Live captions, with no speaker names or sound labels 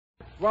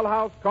Maxwell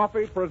House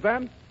Coffee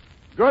presents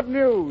Good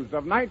News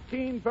of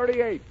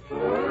 1938.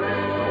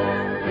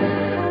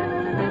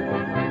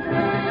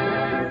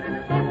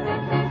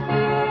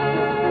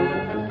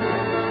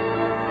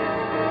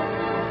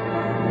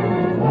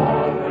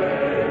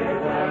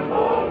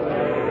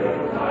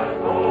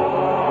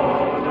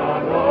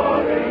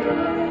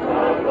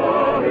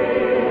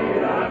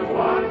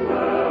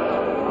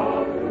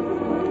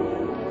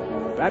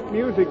 That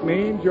music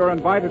means you're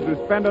invited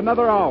to spend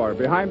another hour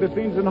behind the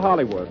scenes in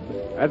Hollywood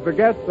as the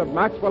guests of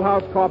Maxwell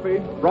House Coffee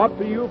brought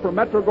to you from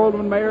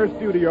Metro-Goldwyn-Mayer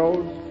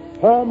Studios,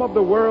 home of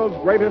the world's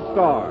greatest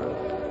stars.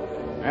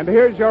 And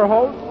here's your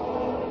host,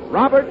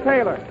 Robert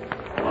Taylor.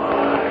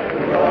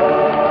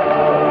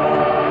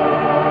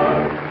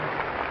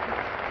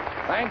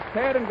 Thanks,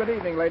 Ted, and good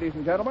evening, ladies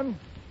and gentlemen.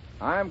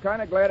 I'm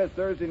kind of glad it's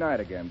Thursday night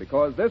again,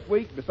 because this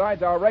week,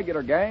 besides our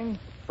regular gang,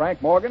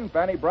 Frank Morgan,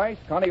 Fanny, Brice,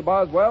 Connie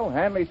Boswell,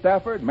 Hanley,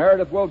 Stafford,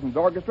 Meredith Wilson's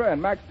orchestra,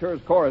 and Max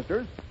Kerr's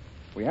choristers,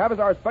 we have as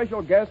our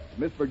special guests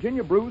Miss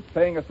Virginia Bruce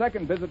paying a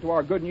second visit to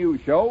our Good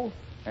News show,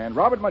 and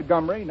Robert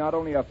Montgomery, not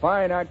only a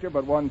fine actor,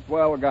 but one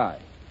swell guy.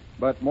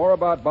 But more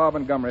about Bob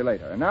Montgomery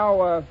later. And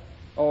now,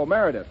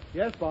 Meredith.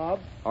 Yes, Bob.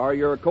 Are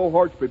your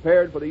cohorts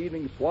prepared for the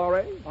evening's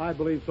soiree? I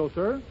believe so,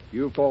 sir.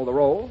 You've called the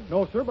roll?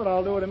 No, sir, but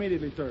I'll do it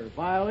immediately, sir.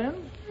 Violin,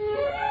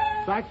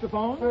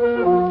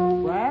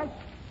 saxophone, brass,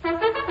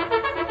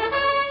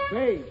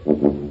 bass,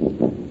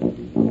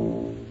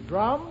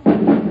 drum.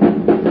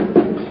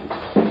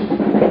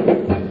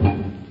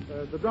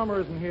 The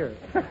drummer isn't here.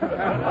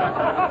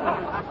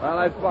 Well,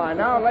 that's fine.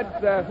 Now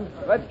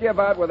let's give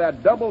out with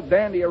that double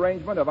dandy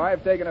arrangement of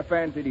I've Taken a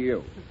Fancy to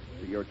You.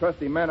 To your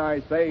trusty men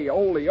I say,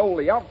 ole,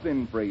 ole,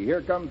 oxen free.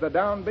 Here comes the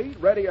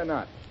downbeat, ready or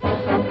not. I've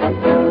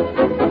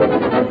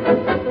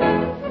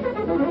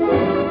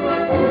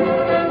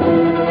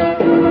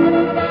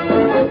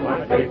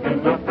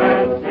taken a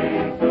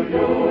fancy to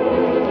you.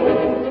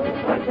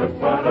 I took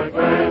but a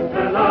glance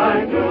and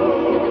I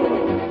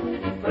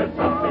knew there's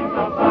something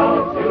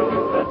about you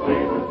that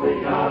pleases the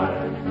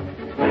eye,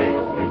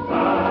 makes me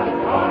sigh.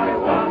 I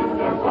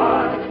wonder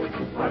why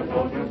I've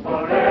known you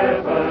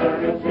forever,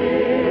 it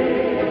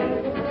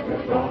seems.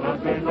 You've grown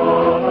up in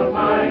all of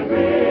my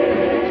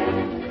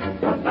dreams,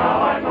 but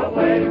now I'm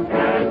awake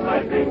and my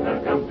dreams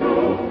have come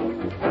true.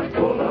 I'm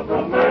full of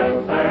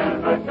romance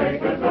and I've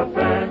taken a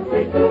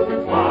fancy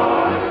to my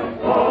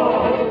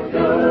own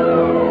you.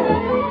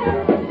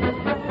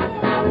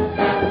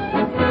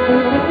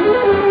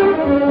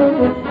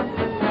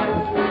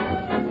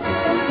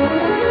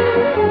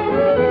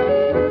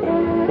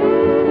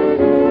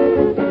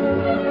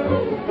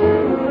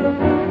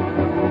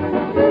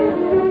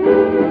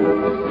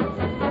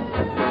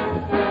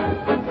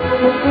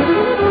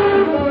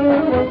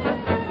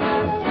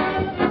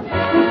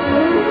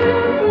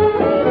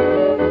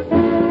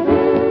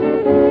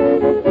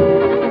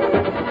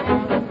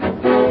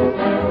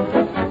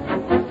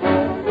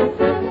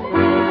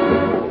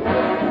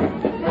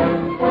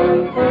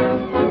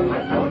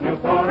 I've known you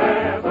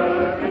forever,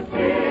 it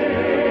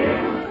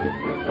seems.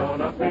 You've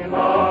grown up in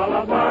all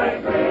of my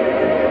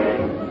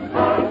dreams,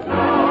 but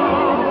now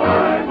I'm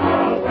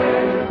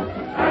awake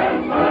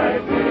and my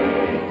dreams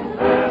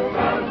have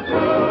come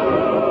true.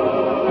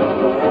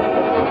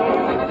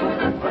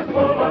 I'm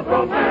full of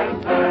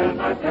romance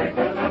and I've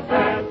taken a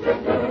fancy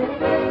to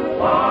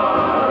my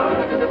own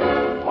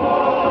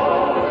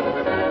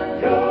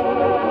you.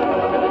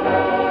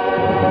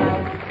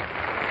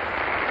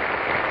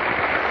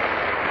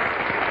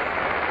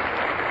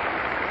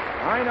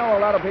 I know a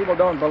lot of people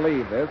don't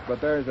believe this, but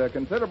there's a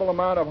considerable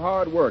amount of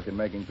hard work in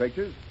making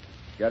pictures.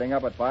 Getting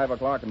up at 5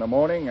 o'clock in the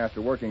morning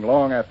after working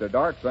long after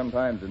dark,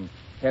 sometimes in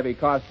heavy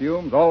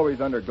costumes,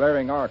 always under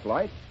glaring arc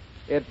lights,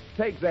 it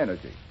takes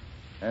energy.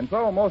 And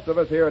so most of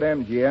us here at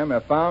MGM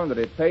have found that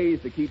it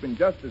pays to keep in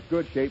just as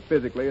good shape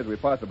physically as we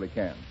possibly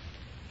can.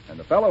 And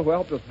the fellow who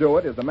helps us do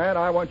it is the man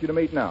I want you to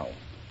meet now.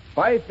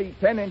 5 feet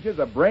 10 inches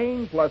of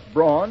brain plus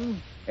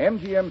brawn,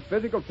 MGM's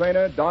physical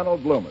trainer,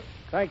 Donald Bloomer.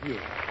 Thank you.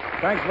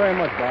 Thanks very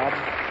much, Bob.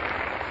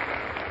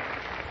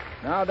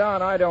 Now,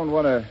 Don, I don't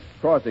want to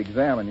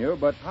cross-examine you,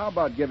 but how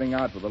about giving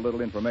out with a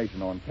little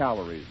information on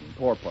calories and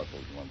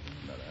corpuscles and one thing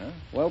and another, huh?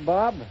 Well,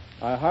 Bob,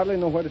 I hardly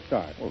know where to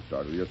start. Well,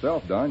 start with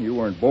yourself, Don. You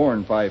weren't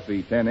born 5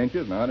 feet 10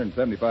 inches and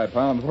 175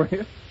 pounds, were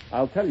you?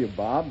 I'll tell you,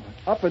 Bob,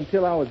 up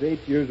until I was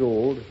 8 years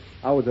old,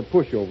 I was a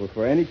pushover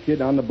for any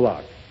kid on the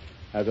block.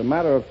 As a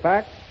matter of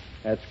fact,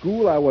 at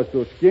school I was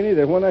so skinny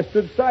that when I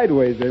stood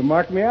sideways, they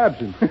marked me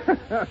absent.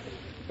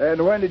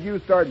 And when did you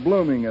start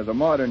blooming as a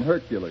modern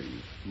Hercules?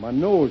 My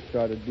nose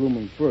started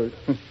blooming first.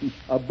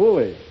 A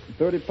bully,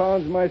 30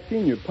 pounds my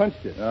senior,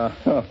 punched it.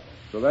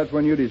 So that's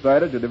when you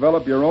decided to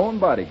develop your own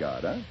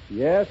bodyguard, huh?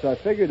 Yes, I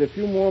figured a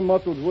few more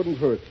muscles wouldn't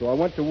hurt, so I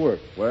went to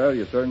work. Well,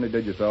 you certainly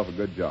did yourself a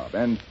good job.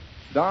 And,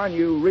 Don,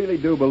 you really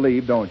do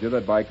believe, don't you,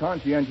 that by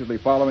conscientiously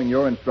following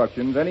your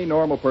instructions, any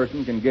normal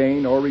person can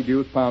gain or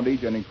reduce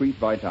poundage and increase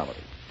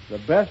vitality? The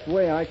best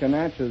way I can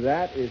answer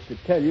that is to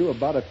tell you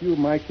about a few of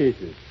my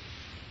cases.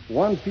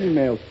 One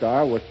female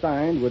star was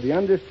signed with the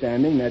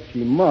understanding that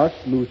she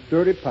must lose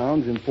 30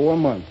 pounds in 4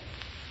 months.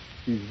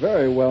 She's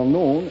very well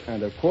known,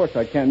 and of course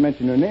I can't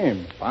mention her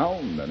name.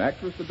 Found an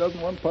actress that doesn't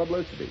want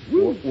publicity.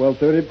 Well,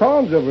 30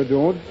 pounds of her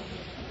don't.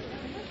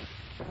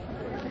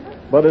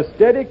 But a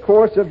steady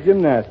course of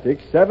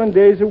gymnastics, 7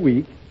 days a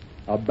week,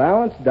 a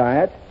balanced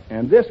diet,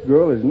 and this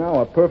girl is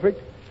now a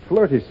perfect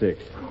flirty six.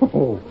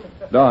 Oh.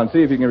 Don,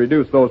 see if you can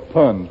reduce those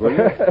puns, will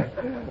you?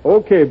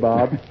 Okay,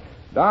 Bob.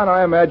 Don,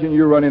 I imagine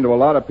you run into a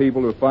lot of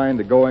people who find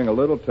the going a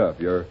little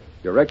tough. You're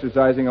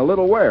exercising a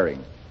little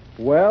wearing.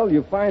 Well,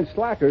 you find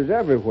slackers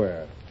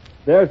everywhere.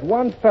 There's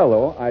one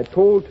fellow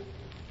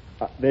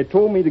they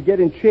told me to get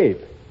in shape.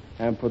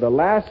 And for the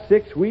last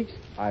 6 weeks,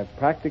 I've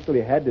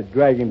practically had to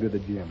drag him to the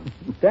gym.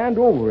 Stand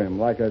over him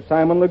like a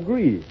Simon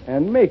Legree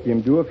and make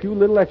him do a few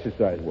little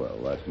exercises. Well,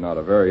 that's not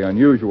a very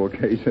unusual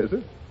case, is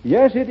it?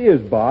 Yes, it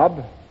is,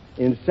 Bob.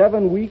 In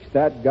 7 weeks,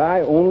 that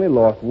guy only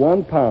lost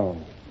 1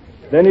 pound.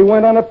 Then he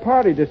went on a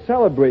party to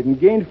celebrate and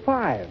gained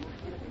 5.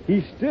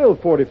 He's still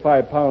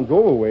 45 pounds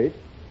overweight.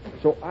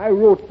 So I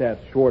wrote that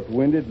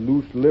short-winded,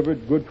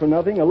 loose-livered,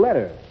 good-for-nothing a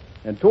letter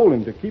and told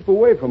him to keep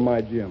away from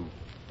my gym.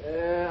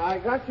 I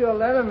got your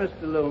letter,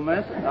 Mr.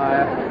 Loomis.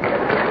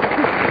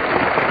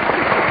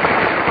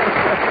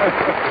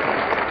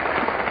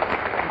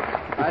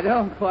 I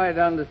don't quite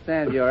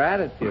understand your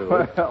attitude.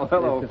 Well,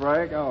 hello,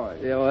 Frank. How are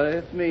you? Yeah, well,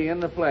 it's me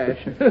in the flesh.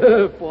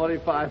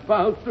 45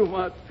 pounds too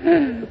much.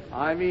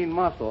 I mean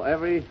muscle,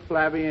 every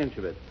flabby inch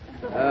of it.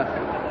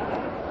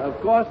 Of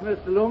course,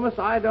 Mr. Loomis,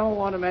 I don't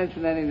want to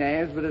mention any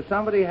names, but if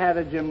somebody had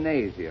a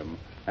gymnasium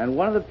and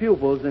one of the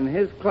pupils in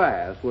his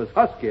class was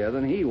huskier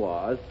than he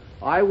was,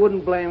 I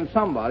wouldn't blame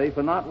somebody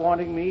for not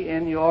wanting me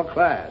in your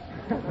class.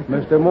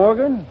 Mr.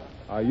 Morgan,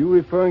 are you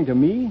referring to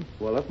me?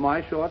 Well, if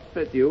my shorts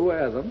fit you,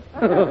 wear them.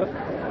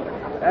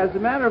 As a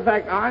matter of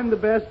fact, I'm the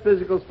best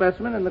physical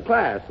specimen in the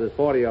class. There's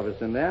 40 of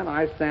us in there, and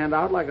I stand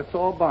out like a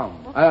sore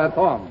thumb.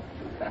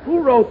 Who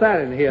wrote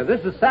that in here?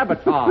 This is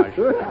sabotage.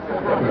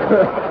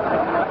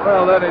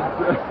 Well, then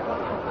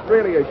it's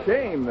really a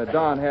shame that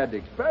Don had to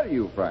expel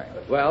you, Frank.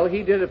 Well,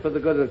 he did it for the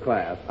good of the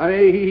class. I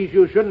mean,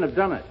 you shouldn't have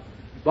done it.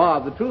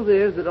 Bob, the truth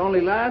is that only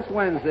last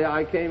Wednesday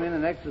I came in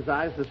and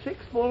exercised for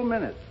 6 full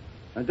minutes.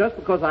 And just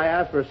because I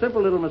asked for a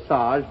simple little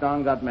massage,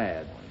 Don got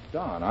mad.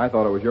 Don, I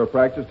thought it was your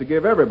practice to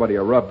give everybody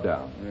a rub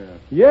down.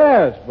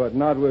 Yes, but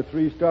not with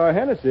 3-star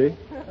Hennessy.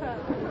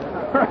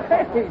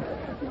 Right.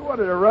 You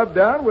wanted a rub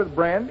down with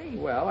brandy?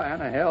 Well,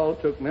 Anna Hell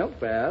took milk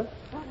baths.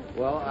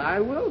 Well, I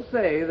will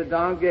say that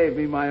Don gave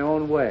me my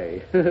own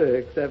way,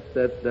 except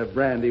that the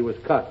brandy was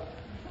cut.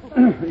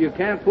 You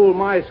can't fool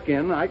my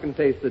skin. I can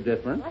taste the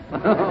difference.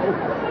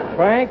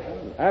 Frank,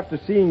 after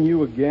seeing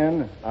you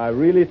again, I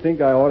really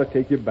think I ought to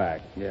take you back.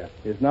 Yeah.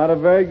 It's not a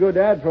very good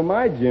ad for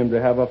my gym to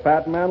have a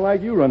fat man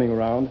like you running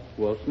around.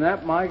 Well,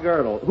 snap my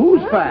girdle.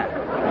 Who's fat?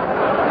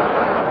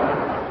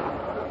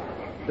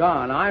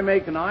 Don, I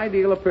make an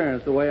ideal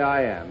appearance the way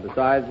I am.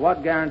 Besides,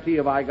 what guarantee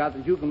have I got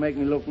that you can make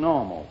me look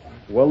normal?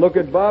 Well, look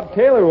at Bob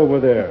Taylor over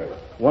there,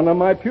 one of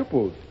my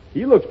pupils.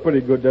 He looks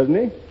pretty good, doesn't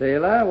he?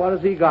 Taylor, what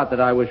has he got that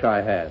I wish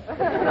I had?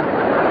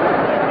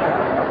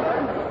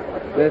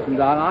 Listen,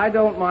 Don, I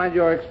don't mind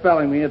your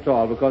expelling me at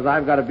all because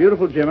I've got a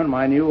beautiful gym in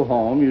my new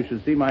home. You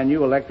should see my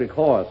new electric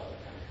horse.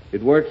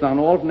 It works on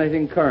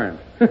alternating current.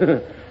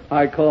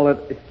 I call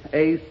it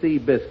AC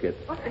Biscuit.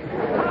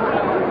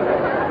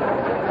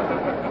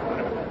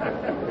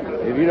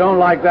 If you don't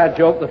like that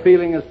joke, the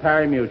feeling is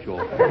pari-mutual.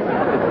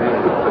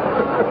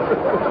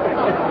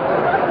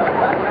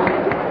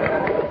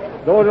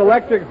 Those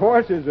electric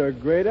horses are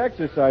great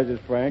exercises,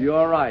 Frank.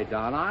 You're right,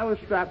 Don. I was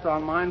strapped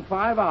on mine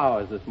 5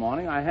 hours this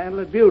morning. I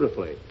handled it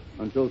beautifully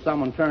until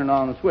someone turned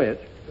on the switch.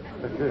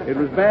 It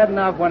was bad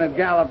enough when it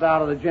galloped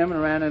out of the gym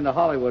and ran into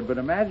Hollywood, but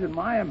imagine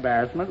my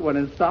embarrassment when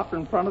it stopped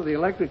in front of the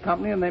electric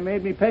company and they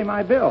made me pay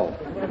my bill.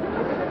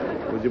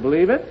 Would you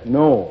believe it?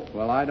 No.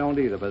 Well, I don't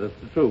either, but it's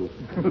the truth.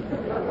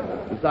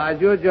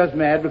 Besides, you're just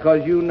mad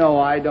because you know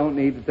I don't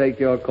need to take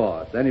your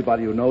course.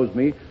 Anybody who knows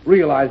me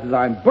realizes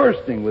I'm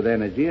bursting with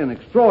energy and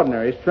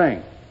extraordinary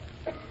strength.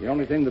 The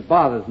only thing that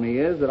bothers me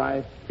is that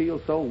I feel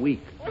so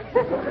weak.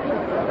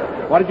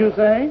 What did you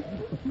say?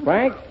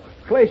 Frank,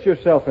 place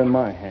yourself in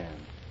my hands.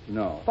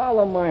 No.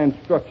 Follow my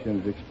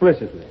instructions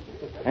explicitly.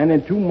 And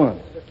in 2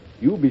 months,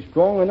 you'll be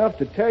strong enough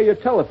to tear your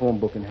telephone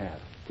book in half.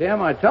 Tear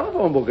my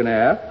telephone book in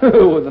half?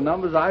 With the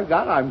numbers I've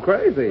got, I'm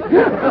crazy.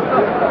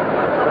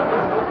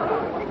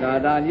 Now,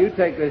 Don, you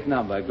take this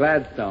number,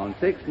 Gladstone,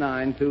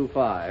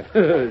 6925.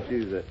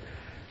 She's a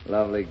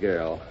lovely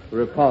girl.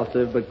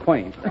 Repulsive, but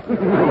quaint.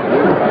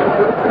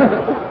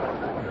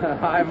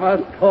 I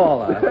must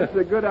call her. That's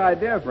a good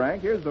idea,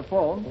 Frank. Here's the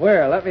phone.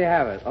 Where? Let me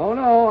have it. Oh,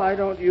 no, I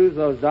don't use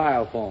those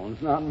dial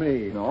phones. Not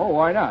me. No,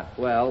 why not?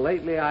 Well,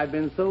 lately I've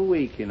been so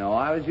weak, you know.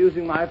 I was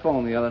using my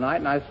phone the other night,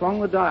 and I swung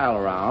the dial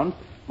around.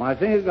 My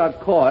finger got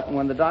caught, and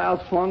when the dial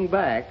swung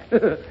back,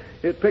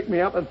 it picked me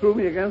up and threw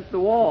me against the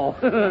wall.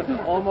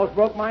 Almost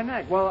broke my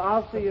neck. Well,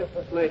 I'll see you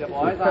later,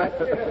 boys.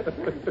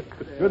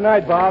 Good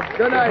night, Bob.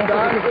 Good night,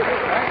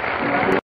 Don.